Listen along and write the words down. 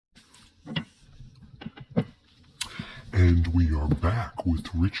And we are back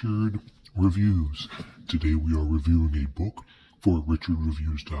with Richard Reviews. Today we are reviewing a book for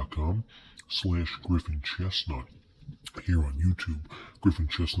richardreviews.com/Griffin Chestnut here on YouTube. Griffin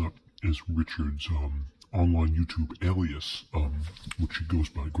Chestnut is Richard's online YouTube alias, which he goes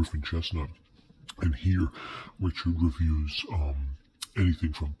by Griffin Chestnut. And here Richard reviews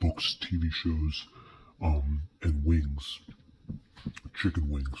anything from books, TV shows, and wings, chicken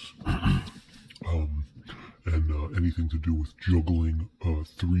wings. And anything to do with juggling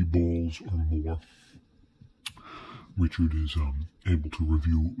 3 balls or more. Richard is able to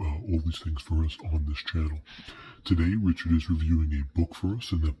review all these things for us on this channel. Today, Richard is reviewing a book for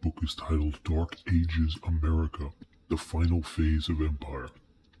us, and that book is titled Dark Ages America, The Final Phase of Empire.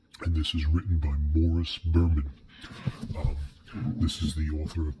 And this is written by Morris Berman. This is the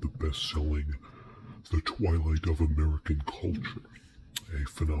author of the best-selling The Twilight of American Culture, a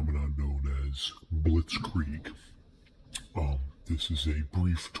phenomenon known as Blitzkrieg. This is a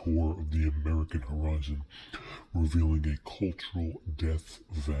brief tour of the American horizon, revealing a cultural death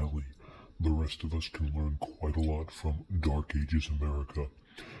valley. The rest of us can learn quite a lot from Dark Ages America,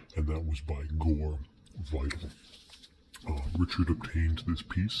 and that was by Gore Vidal. Richard obtained this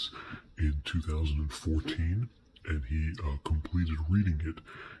piece in 2014, and he completed reading it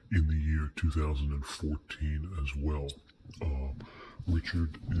in the year 2014 as well.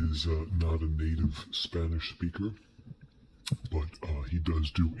 Richard is not a native Spanish speaker, but he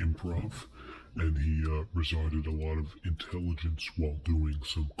does do improv, and he resided a lot of intelligence while doing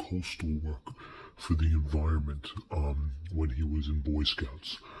some coastal work for the environment when he was in Boy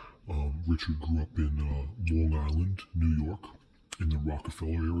Scouts. Richard grew up in Long Island, New York, in the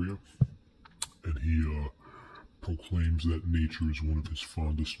Rockefeller area, and he proclaims that nature is one of his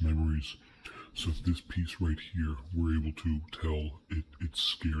fondest memories. So this piece right here, we're able to tell it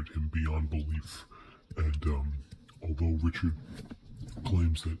scared him beyond belief. And although Richard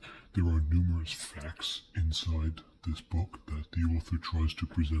claims that there are numerous facts inside this book that the author tries to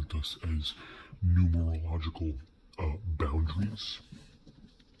present us as numerological boundaries,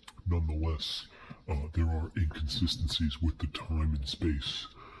 nonetheless, there are inconsistencies with the time and space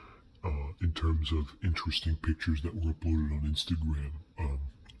in terms of interesting pictures that were uploaded on Instagram.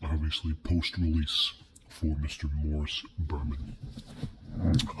 Obviously post-release for Mr. Morris Berman.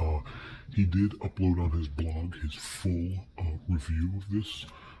 He did upload on his blog his full review of this,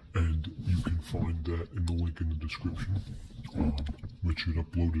 and you can find that in the link in the description. Richard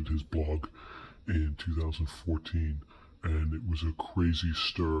uploaded his blog in 2014, and it was a crazy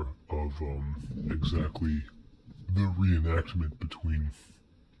stir of exactly the reenactment between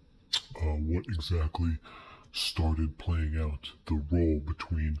what exactly started playing out, the role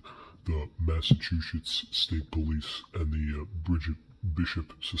between the Massachusetts State Police and the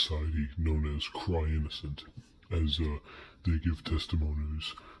Bishop Society, known as Cry Innocent, as they give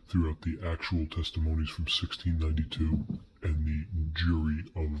testimonies throughout the actual testimonies from 1692 and the jury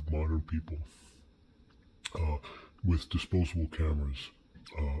of modern people with disposable cameras,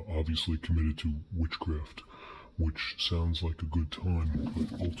 obviously committed to witchcraft, which sounds like a good time,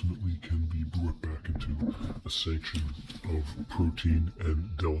 but ultimately can be brought back into a sanction of protein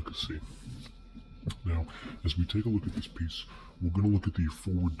and delicacy. Now, as we take a look at this piece, we're going to look at the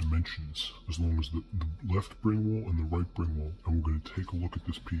forward dimensions, as long as the left brain wall and the right brain wall, and we're going to take a look at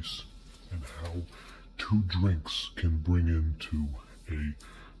this piece and how 2 drinks can bring into a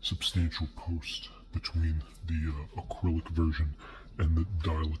substantial post between the acrylic version and the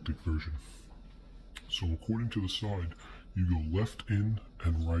dialectic version. So according to the side, you go left in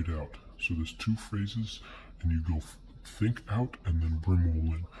and right out. So there's 2 phrases, and you go think out and then brim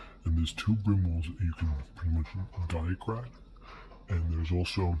wall in. And there's 2 brim walls that you can pretty much diacrat. And there's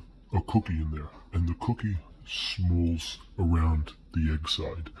also a cookie in there. And the cookie smools around the egg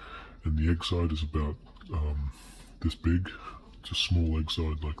side. And the egg side is about this big. It's a small egg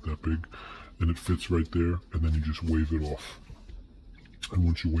side, like that big. And it fits right there, and then you just wave it off. And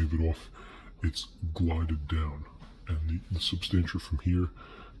once you wave it off, it's glided down, and the substantia from here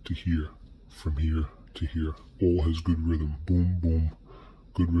to here, from here to here, all has good rhythm. Boom, boom,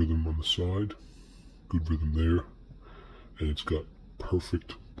 good rhythm on the side, good rhythm there, and it's got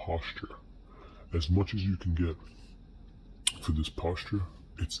perfect posture. As much as you can get for this posture,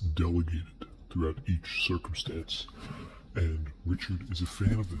 it's delegated throughout each circumstance. And Richard is a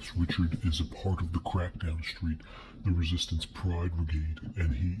fan of this. Richard is a part of the Crackdown Street, the Resistance Pride Brigade,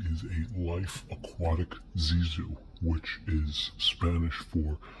 and he is a life aquatic Zizu, which is Spanish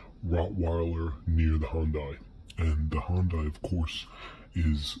for Rottweiler near the Hyundai. And the Hyundai, of course,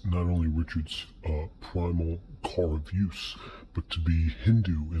 is not only Richard's primal car of use, but to be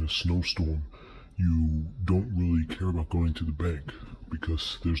Hindu in a snowstorm you don't really care about going to the bank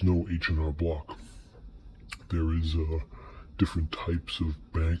because there's no H&R Block. There is different types of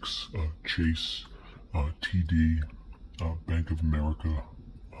banks, Chase, TD, Bank of America,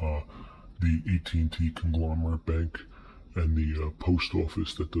 the AT&T conglomerate bank, and the post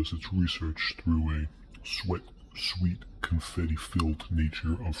office that does its research through a sweet, confetti-filled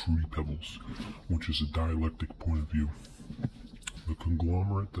nature of Fruity Pebbles, which is a dialectic point of view. The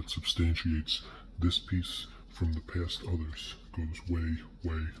conglomerate that substantiates this piece from the past others goes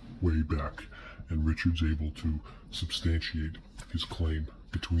way back, and Richard's able to substantiate his claim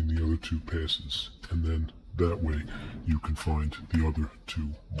between the other two passes, and then that way you can find the other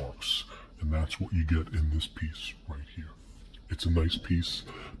two marks, and that's what you get in this piece right here. It's a nice piece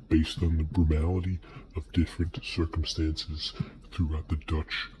based on the brutality of different circumstances throughout the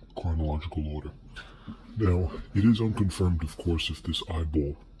Dutch chronological order. Now, it is unconfirmed, of course, if this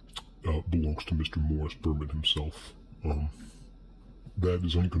eyeball belongs to Mr. Morris Berman himself. That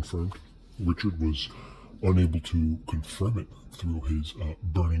is unconfirmed. Richard was unable to confirm it through his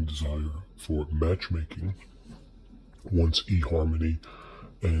burning desire for matchmaking once eHarmony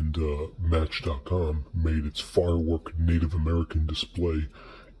and Match.com made its firework Native American display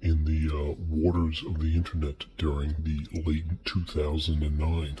in the waters of the internet during the late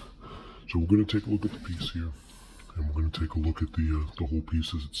 2009. So we're going to take a look at the piece here, and we're going to take a look at the whole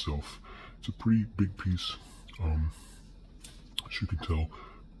piece as itself. It's a pretty big piece, as you can tell.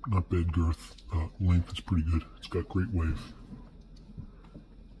 Not bad girth. Length is pretty good. It's got great wave.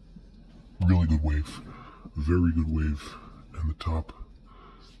 Really good wave. Very good wave. And the top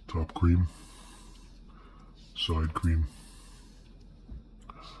cream, side cream,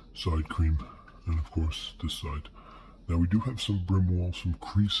 and of course this side. Now we do have some brim wall, some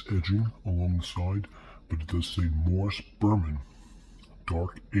crease edging along the side, but it does say Morris Berman,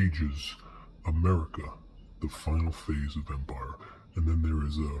 Dark Ages, America, the final phase of Empire. And then there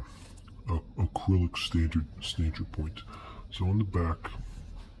is a acrylic stanger point. So on the back,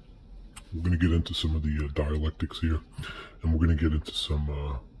 we're going to get into some of the dialectics here, and we're going to get into some,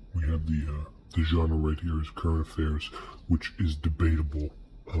 we have the genre right here is current affairs, which is debatable,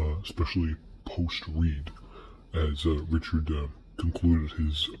 especially post-read, as Richard concluded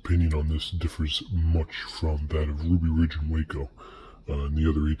his opinion on this differs much from that of Ruby Ridge and Waco, and the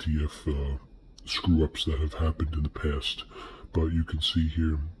other ATF screw-ups that have happened in the past. But you can see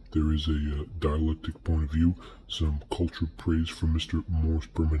here there is a dialectic point of view, some cultural praise from Mr. Morris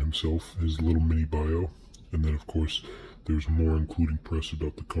Berman himself, his little mini bio, and then of course there's more, including press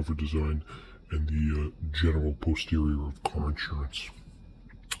about the cover design and the general posterior of car insurance.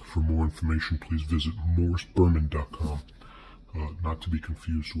 For more information, please visit morrisberman.com, not to be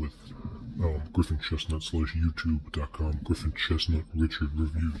confused with griffinchestnut/youtube.com, Griffin Chestnut Richard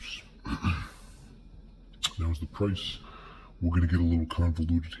Reviews. Now as the price, we're going to get a little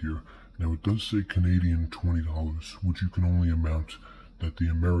convoluted here. Now it does say Canadian $20, which you can only amount that the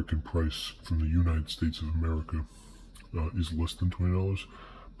American price from the United States of America is less than $20,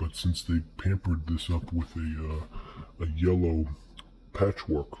 but since they pampered this up with a yellow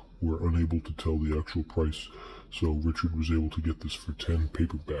patchwork, we're unable to tell the actual price. So Richard was able to get this for 10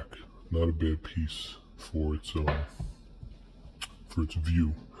 paperback. Not a bad piece for its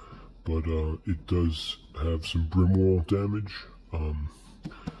view, but it does have some brim wall damage,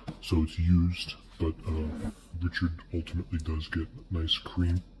 so it's used, but Richard ultimately does get nice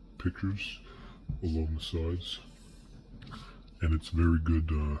cream pictures along the sides, and it's very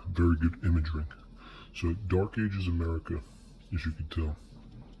good imaging. So Dark Ages America, as you can tell,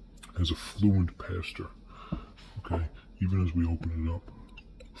 has a fluent pastor. Okay, even as we open it up,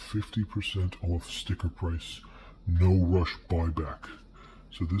 50% off sticker price, no rush buyback.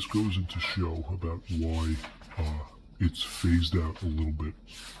 So this goes into show about why it's phased out a little bit,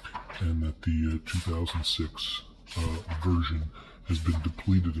 and that the 2006 version has been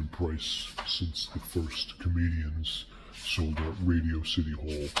depleted in price since the first Comedians sold out Radio City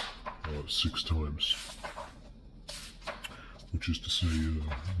Hall 6 times. Which is to say,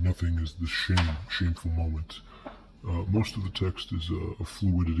 nothing is the shameful moment. Most of the text is a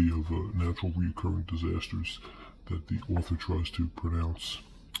fluidity of natural recurring disasters that the author tries to pronounce.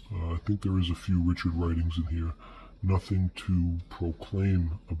 I think there is a few Richard writings in here. Nothing to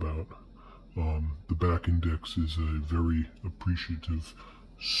proclaim about. The back index is a very appreciative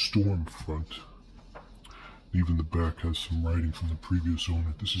storm front. Even the back has some writing from the previous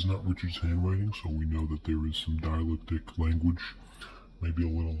owner. This is not Richard's handwriting, so we know that there is some dialectic language, maybe a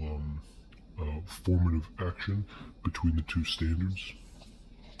little formative action between the two standards.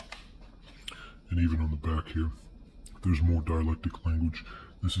 And even on the back here, there's more dialectic language.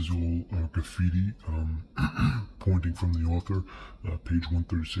 This is all graffiti pointing from the author, page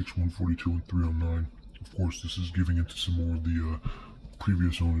 136, 142, and 309. Of course, this is giving into some more of the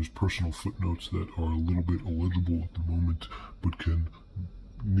previous owner's personal footnotes that are a little bit illegible at the moment, but can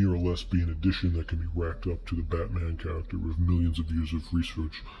near or less be an addition that can be racked up to the Batman character with millions of years of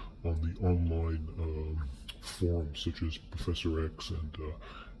research on the online forums such as Professor X and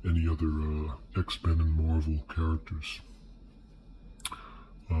any other X-Men and Marvel characters.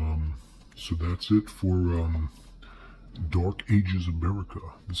 So that's it for Dark Ages America.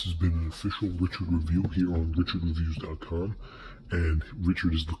 This has been an official Richard review here on richardreviews.com, and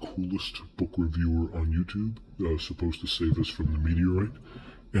Richard is the coolest book reviewer on YouTube, supposed to save us from the meteorite.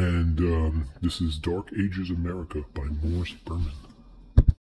 And this is Dark Ages America by Morris Berman.